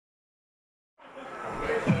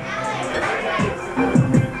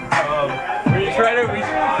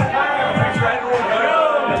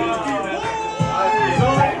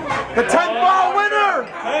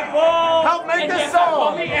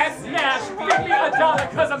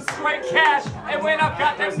straight cash. And when I've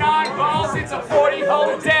got them 9 balls, it's a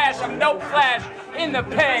 40-hole dash. I'm no flash in the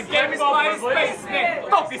pen. Game is my spaceman.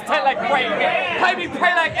 Focus tight like Rain Man. Play me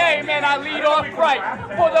pray like amen. I lead off bright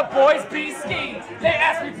for the boys be ski. They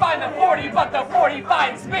ask me find the 40, but the 40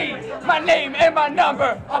 finds me. My name and my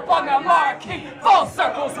number up on the marquee. Full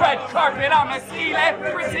circles, red carpet. I'm a ski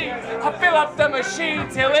celebrity. I fill up the machine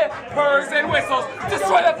till it purrs and whistles.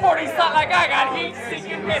 Destroy the 40 slot like I got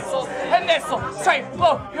heat-seeking missiles. And this'll straight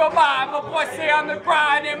blow your mind. My boys stay on the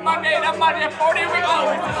grind. And Monday to Monday 40, we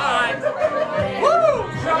always behind. Woo!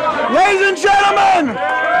 Ladies and gentlemen,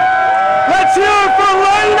 let's hear it for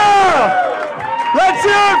Lena. Let's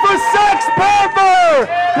hear it for Sex Panther.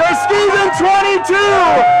 Your season 22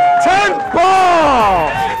 10th ball.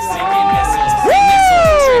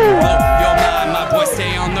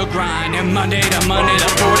 Stay on the grind, and Monday to Monday to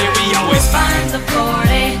 40, we always find the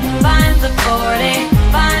 40, find the 40.